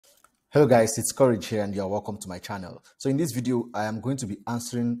Hello guys, it's Courage here and you're welcome to my channel. So in this video, I am going to be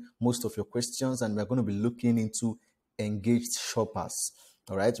answering most of your questions and we're going to be looking into engaged shoppers.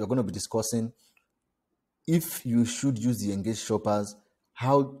 All right, we're going to be discussing if you should use the engaged shoppers,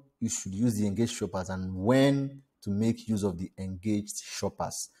 how you should use the engaged shoppers, and when to make use of the engaged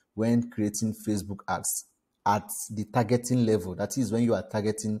shoppers when creating Facebook ads at the targeting level. That is when you are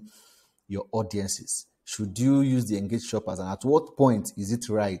targeting your audiences. Should you use the engaged shoppers, and at what point is it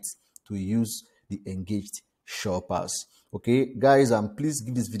right to use the engaged shoppers? Okay, guys, please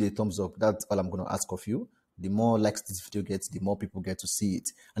give this video a thumbs up. That's all I'm going to ask of you. The more likes this video gets, the more people get to see it.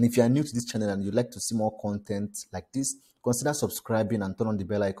 And if you are new to this channel and you'd like to see more content like this, consider subscribing and turn on the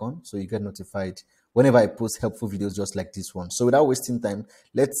bell icon so you get notified whenever I post helpful videos just like this one. So without wasting time,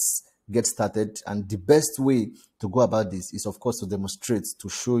 let's get started. And the best way to go about this is, of course, to demonstrate, to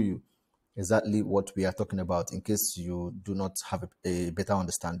show you exactly what we are talking about in case you do not have a better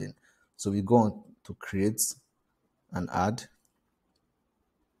understanding. So we go on to create an ad.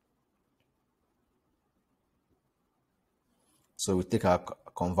 So we take our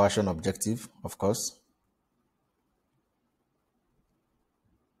conversion objective, of course.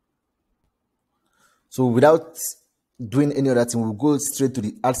 So without doing any other thing, we'll go straight to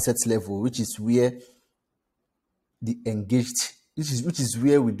the ad set level, which is where the engaged, which is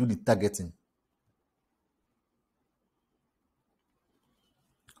where we do the targeting.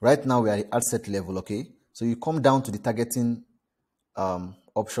 Right now we are at ad set level, okay? So you come down to the targeting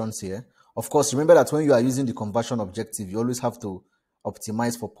options here. Of course, remember that when you are using the conversion objective, you always have to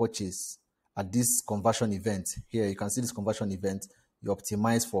optimize for purchase at this conversion event. Here, you can see this conversion event. You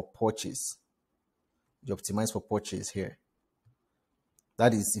optimize for purchase. You optimize for purchase here.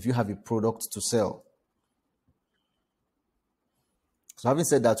 That is, if you have a product to sell. So having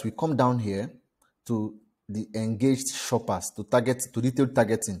said that, we come down here to the engaged shoppers, to detailed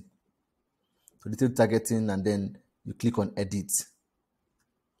targeting. To detailed targeting, and then you click on edit.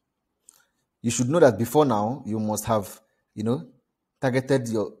 You should know that before now, you must have, targeted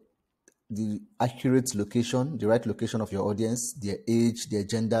the accurate location, the right location of your audience, their age, their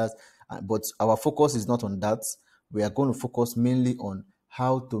genders. But our focus is not on that. We are going to focus mainly on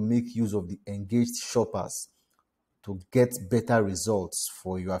how to make use of the engaged shoppers to get better results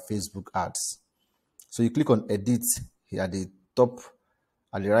for your Facebook ads. So you click on edit here at the top,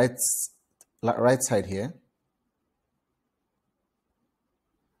 at the right side here.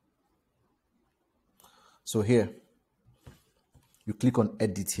 So here, you click on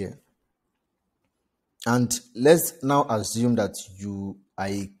edit here. And let's now assume that you are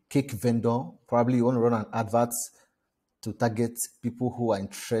a cake vendor. Probably you want to run an advert to target people who are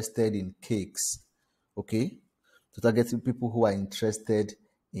interested in cakes. Okay? To target people who are interested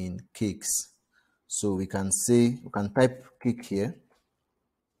in cakes. So we can type cake here.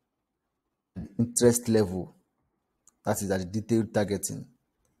 Interest level. That is at the detailed targeting.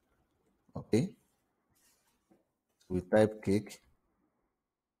 Okay? So we type cake.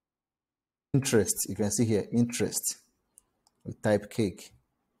 Interest. You can see here, interest. We type cake.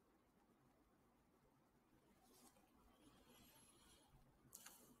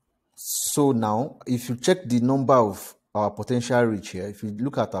 So now, if you check the number of our potential reach here, if you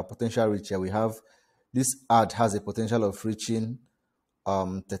look at our potential reach here, we have this ad has a potential of reaching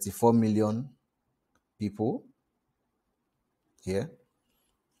 34 million people here.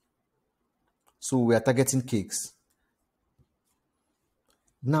 So we are targeting cakes.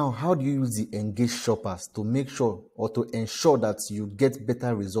 Now, how do you use the engaged shoppers to make sure or to ensure that you get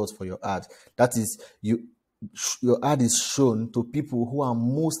better results for your ad? That is, your ad is shown to people who are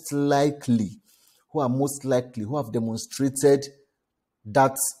most likely, who have demonstrated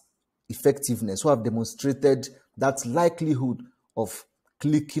that effectiveness, who have demonstrated that likelihood of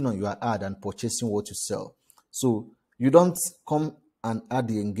clicking on your ad and purchasing what you sell. So you don't come and add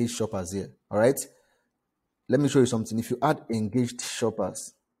the engaged shoppers here. All right. Let me show you something. If you add engaged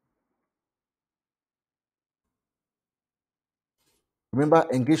shoppers, remember,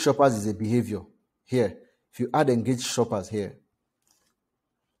 engaged shoppers is a behavior here. If you add engaged shoppers here,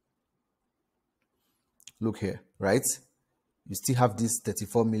 look here, right? You still have this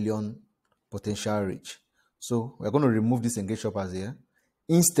 34 million potential reach. So we're going to remove this engaged shoppers here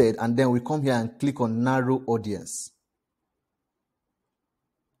instead, and then we come here and click on narrow audience.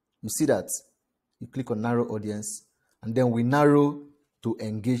 You see that? You click on narrow audience, and then we narrow to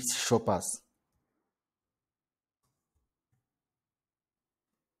engaged shoppers.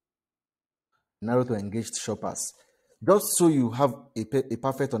 Narrow to engaged shoppers. Just so you have a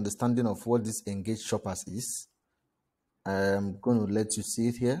perfect understanding of what this engaged shoppers is, I'm going to let you see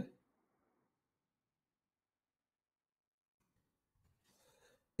it here.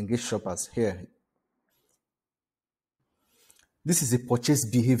 engaged shoppers here. This is a purchase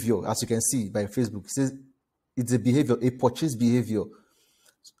behavior, as you can see by Facebook. It says it's a behavior, a purchase behavior.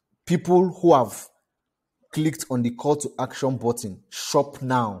 People who have clicked on the call to action button, shop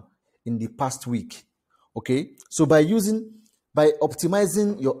now, in the past week. Okay, so by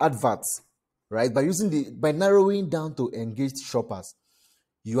optimizing your adverts, right, by narrowing down to engaged shoppers,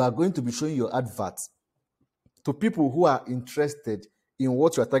 you are going to be showing your adverts to people who are interested in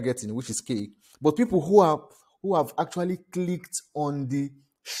what you are targeting, which is cake, but people who have actually clicked on the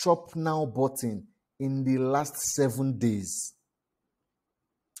shop now button in the last 7 days.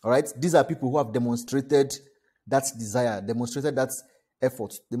 All right, these are people who have demonstrated that desire, demonstrated that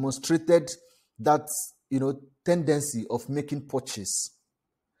effort, demonstrated that tendency of making purchase.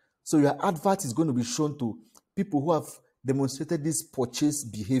 So your advert is going to be shown to people who have demonstrated this purchase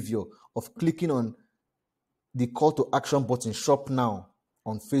behavior of clicking on the call to action button, shop now,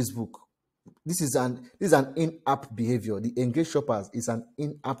 on Facebook. This is an in-app behavior. The engaged shoppers is an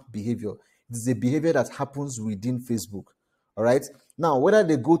in-app behavior. It is a behavior that happens within Facebook. All right. Now, whether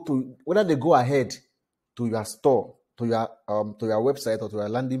they go ahead to your store, to your website, or to your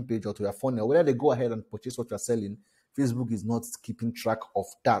landing page, or to your funnel, whether they go ahead and purchase what you're selling, Facebook is not keeping track of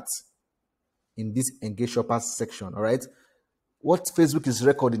that in this engaged shoppers section. All right. What Facebook is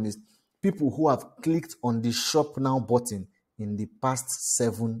recording is people who have clicked on the shop now button in the past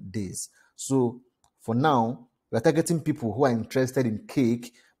 7 days. So for now, we're targeting people who are interested in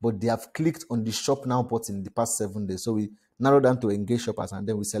cake, but they have clicked on the shop now button in the past 7 days. So we narrow down to engaged shoppers, and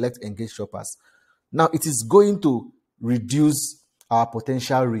then we select engaged shoppers. Now it is going to reduce our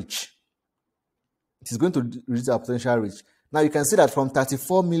potential reach. It is going to reduce our potential reach. Now you can see that from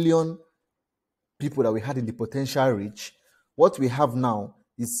 34 million people that we had in the potential reach, what we have now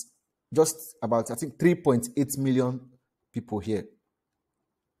is just about, I think, 3.8 million people here.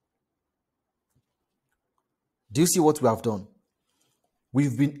 Do you see what we have done?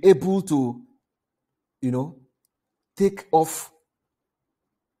 We've been able to, take off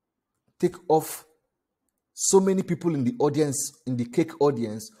so many people in the audience, in the cake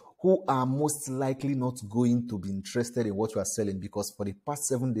audience, who are most likely not going to be interested in what we are selling, because for the past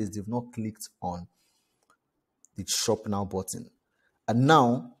 7 days, they've not clicked on the shop now button. And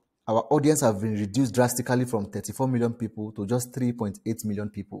now our audience have been reduced drastically from 34 million people to just 3.8 million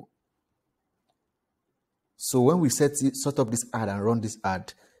people. So when we set up this ad and run this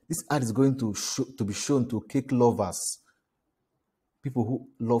ad is going to be shown to cake lovers, people who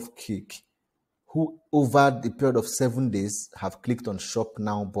love cake, who over the period of 7 days have clicked on shop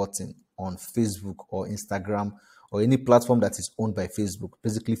now button on Facebook or Instagram or any platform that is owned by Facebook,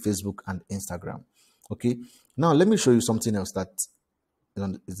 basically Facebook and Instagram. Okay, now let me show you something else that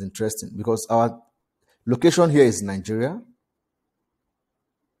is interesting, because our location here is Nigeria.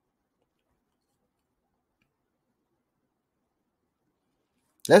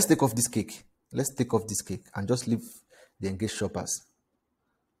 Let's take off this cake. Let's take off this cake and just leave the engaged shoppers.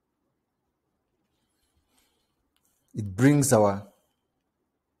 It brings our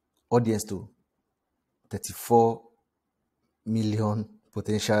audience to 34 million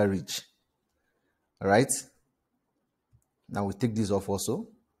potential reach. All right. Now we take this off also.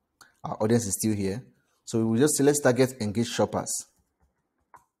 Our audience is still here. So we just say, let's target engaged shoppers.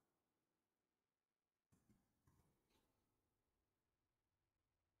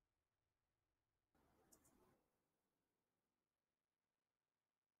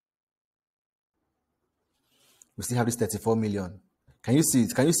 We still have this 34 million. Can you see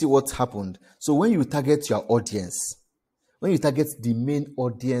it? Can you see what happened? So when you target your audience, when you target the main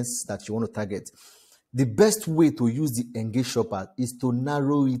audience that you want to target, the best way to use the engaged shopper is to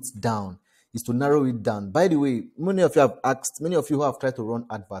narrow it down. By the way, many of you who have tried to run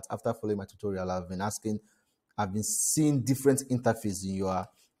adverts after following my tutorial have been seeing different interfaces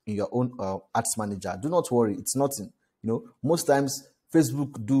in your own ads manager. Do not worry, it's nothing. Most times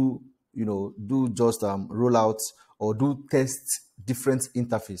Facebook do just roll out or do test different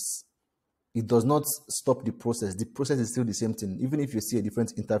interface. It does not stop the process. The process is still the same thing. Even if you see a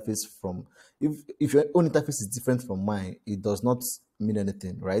different interface if your own interface is different from mine, it does not mean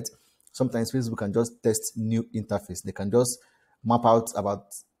anything, right? Sometimes Facebook can just test new interface. They can just map out about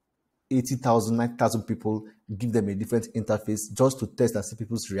 80,000, 90,000 people, give them a different interface just to test and see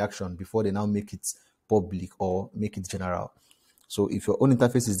people's reaction before they now make it public or make it general. So if your own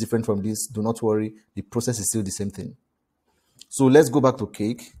interface is different from this, do not worry. The process is still the same thing. So let's go back to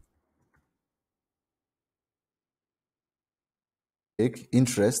cake. Cake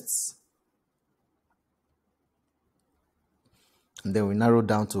interests. And then we narrow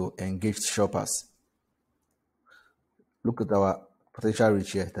down to engaged shoppers. Look at our Potential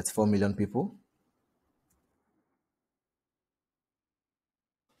reach here, 34 million people.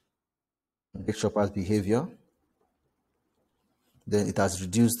 Engaged shoppers behavior. Then it has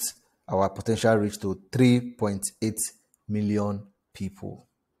reduced our potential reach to 3.8 million people.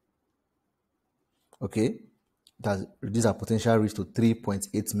 Okay, that reduces our potential reach to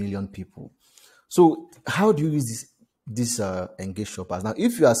 3.8 million people. So how do you use this engaged shoppers? Now,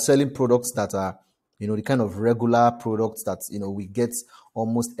 if you are selling products that are, the kind of regular products that we get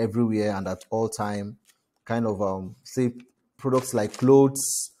almost everywhere and at all time, kind of say products like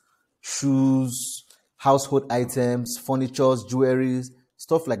clothes, shoes, household items, furniture, jewelry,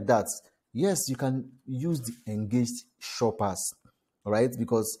 stuff like that. Yes, you can use the engaged shoppers, all right,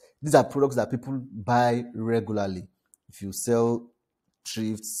 because these are products that people buy regularly. If you sell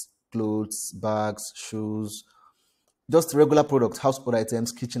thrifts, clothes, bags, shoes, just regular products, household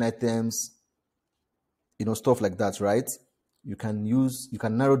items, kitchen items, stuff like that, right? You can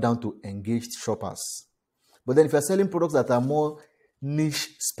narrow down to engaged shoppers. But then if you're selling products that are more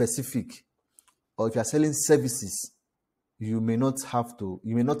niche specific, or if you're selling services, you may not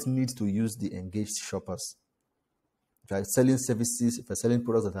need to use the engaged shoppers. If you're selling services, if you're selling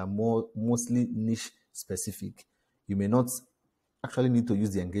products that are mostly niche specific, you may not actually need to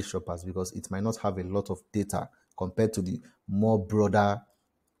use the engaged shoppers because it might not have a lot of data compared to the more broader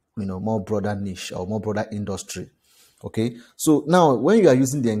niche or more broader industry. Okay, so now when you are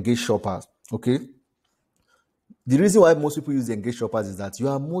using the engaged shoppers, okay, the reason why most people use the engaged shoppers is that you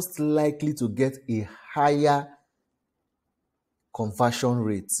are most likely to get a higher conversion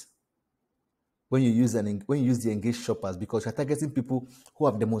rate when you use the engaged shoppers, because you're targeting people who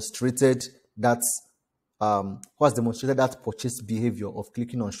have demonstrated that purchase behavior of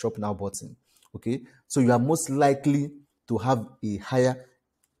clicking on shop now button. Okay, so you are most likely to have a higher.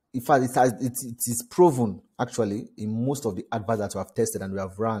 In fact, it is proven actually in most of the adverts that we have tested and we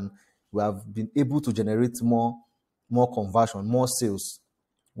have run, we have been able to generate more conversion, more sales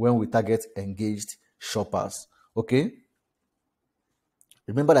when we target engaged shoppers. Okay,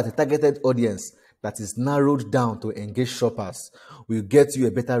 remember that a targeted audience that is narrowed down to engaged shoppers will get you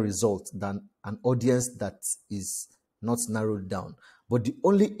a better result than an audience that is not narrowed down. But the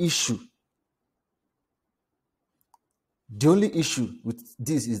only issue with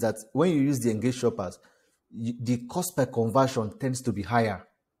this is that when you use the engaged shoppers, the cost per conversion tends to be higher.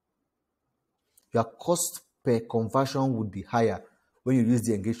 Your cost per conversion would be higher when you use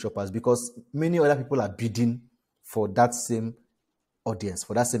the engaged shoppers because many other people are bidding for that same audience,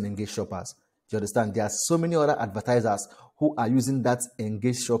 for that same engaged shoppers. Do you understand? There are so many other advertisers who are using that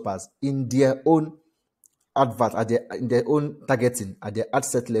engaged shoppers in their own advert, in their own targeting, at their ad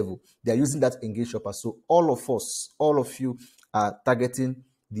set level. They are using that engaged shoppers. So all of you are targeting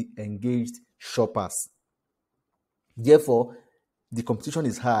the engaged shoppers. Therefore, the competition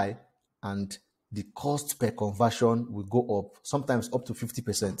is high and the cost per conversion will go up, sometimes up to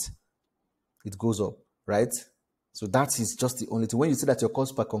 50%. It goes up, right? So that is just the only thing. When you see that your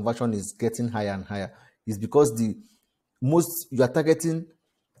cost per conversion is getting higher and higher, it's because you are targeting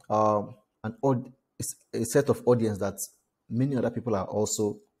a set of audience that many other people are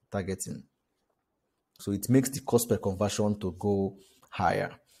also targeting. So it makes the cost per conversion to go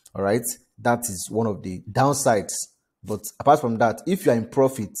higher. All right, that is one of the downsides. But apart from that, if you are in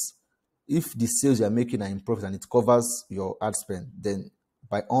profit, if the sales you are making are in profit and it covers your ad spend, then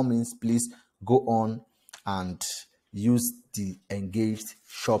by all means, please go on and use the engaged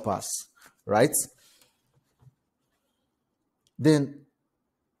shoppers, right? Then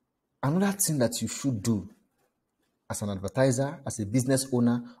another thing that you should do as an advertiser, as a business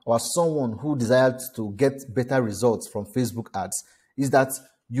owner, or as someone who desires to get better results from Facebook ads is that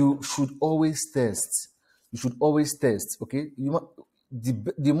you should always test. You should always test, okay?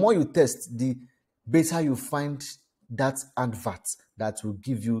 The more you test, the better you find that advert that will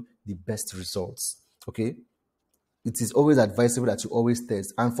give you the best results, okay? It is always advisable that you always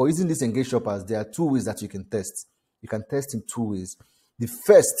test. And for using these engaged shoppers, there are two ways that you can test. You can test in two ways. The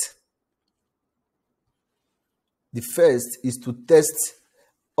first is to test,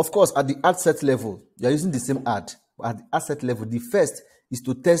 of course, at the ad set level. You're using the same ad. At the ad set level, the first is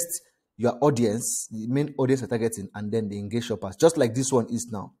to test your audience, the main audience you're targeting, and then the engaged shoppers, just like this one is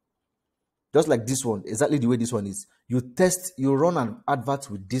now. Just like this one, exactly the way this one is. You run an advert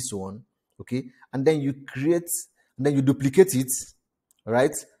with this one, okay? And then you duplicate it,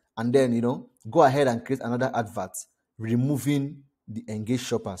 right? And then, go ahead and create another advert, removing the engaged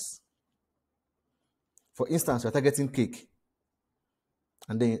shoppers. For instance, you're targeting cake,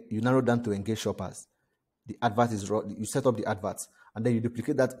 and then you narrow down to engaged shoppers. The advert is raw. You set up the advert, and then you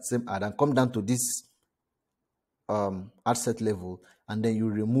duplicate that same ad and come down to this ad set level, and then you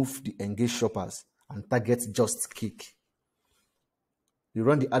remove the engaged shoppers and target just Kik. You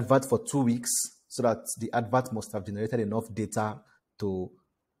run the advert for 2 weeks so that the advert must have generated enough data to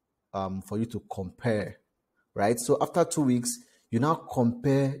for you to compare, right? So after 2 weeks, you now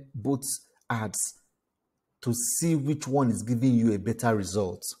compare both ads to see which one is giving you a better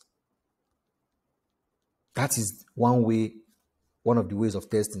result. That is one way, one of the ways of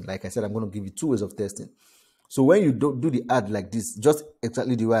testing. Like I said, I'm going to give you 2 ways of testing. So when you do the ad like this, just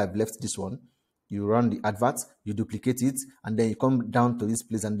exactly the way I've left this one, you run the advert, you duplicate it, and then you come down to this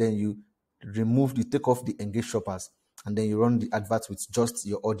place, and then you take off the engaged shoppers, and then you run the advert with just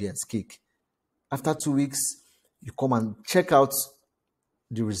your audience Kik. After 2 weeks, you come and check out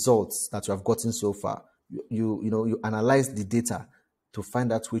the results that you have gotten so far. You analyze the data to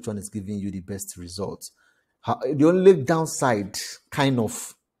find out which one is giving you the best results. The only downside kind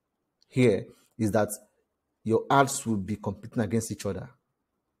of here is that your ads will be competing against each other.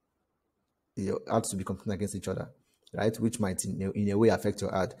 Your ads will be competing against each other, right? Which might in a way affect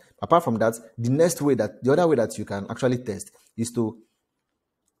your ad. Apart from that, the other way that you can actually test is to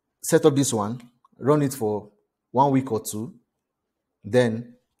set up this one, run it for 1 week or 2.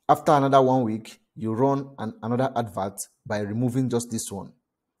 Then after another 1 week, you run another advert by removing just this one,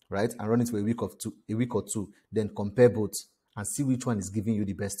 right? And run it for a week or two. Then compare both and see which one is giving you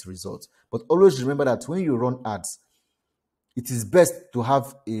the best results. But always remember that when you run ads, it is best to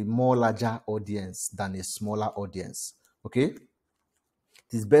have a more larger audience than a smaller audience. Okay? It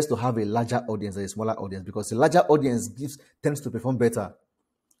is best to have a larger audience than a smaller audience, because a larger audience tends to perform better.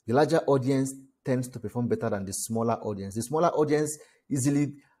 The larger audience tends to perform better than the smaller audience. The smaller audience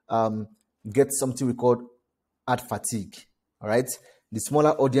easily gets something we call ad fatigue. All right? The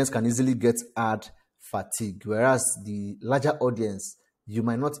smaller audience can easily get ad fatigue, whereas the larger audience, you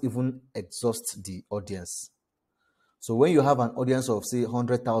might not even exhaust the audience. So when you have an audience of, say,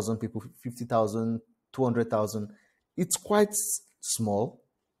 100,000 people, 50,000, 200,000, it's quite small.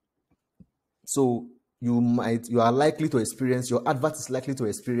 So you are likely to experience, your advert is likely to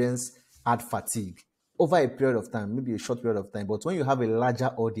experience ad fatigue over a period of time, maybe a short period of time. But when you have a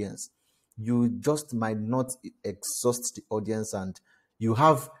larger audience, you just might not exhaust the audience, and you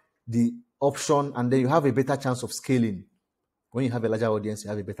have the option, and then you have a better chance of scaling. When you have a larger audience, you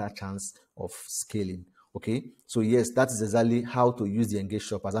have a better chance of scaling. Okay, so yes, that is exactly how to use the engaged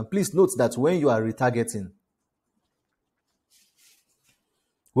shoppers. And please note that when you are retargeting,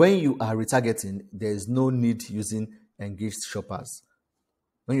 there is no need using engaged shoppers.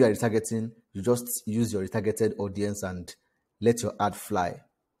 When you are retargeting, you just use your retargeted audience and let your ad fly.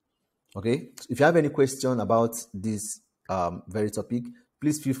 Okay, if you have any question about this very topic,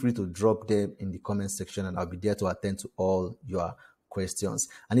 please feel free to drop them in the comment section, and I'll be there to attend to all your questions.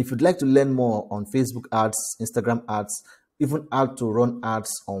 And if you'd like to learn more on Facebook ads, Instagram ads, even how to run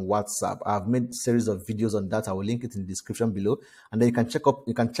ads on WhatsApp, I've made a series of videos on that. I will link it in the description below, and then you can check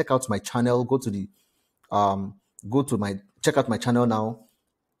out my channel. Check out my channel now.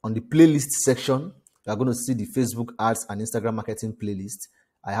 On the playlist section, you are going to see the Facebook ads and Instagram marketing playlist.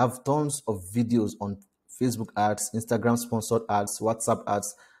 I have tons of videos on Facebook ads, Instagram sponsored ads, WhatsApp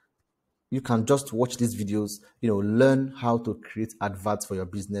ads. You can just watch these videos, learn how to create adverts for your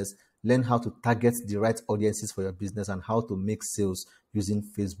business, learn how to target the right audiences for your business, and how to make sales using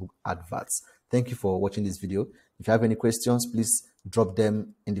Facebook adverts. Thank you for watching this video. If you have any questions, please drop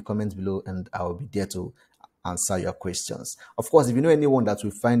them in the comments below, and I will be there to answer your questions. Of course, if you know anyone that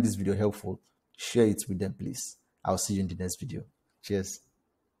will find this video helpful, share it with them, please. I'll see you in the next video. Cheers.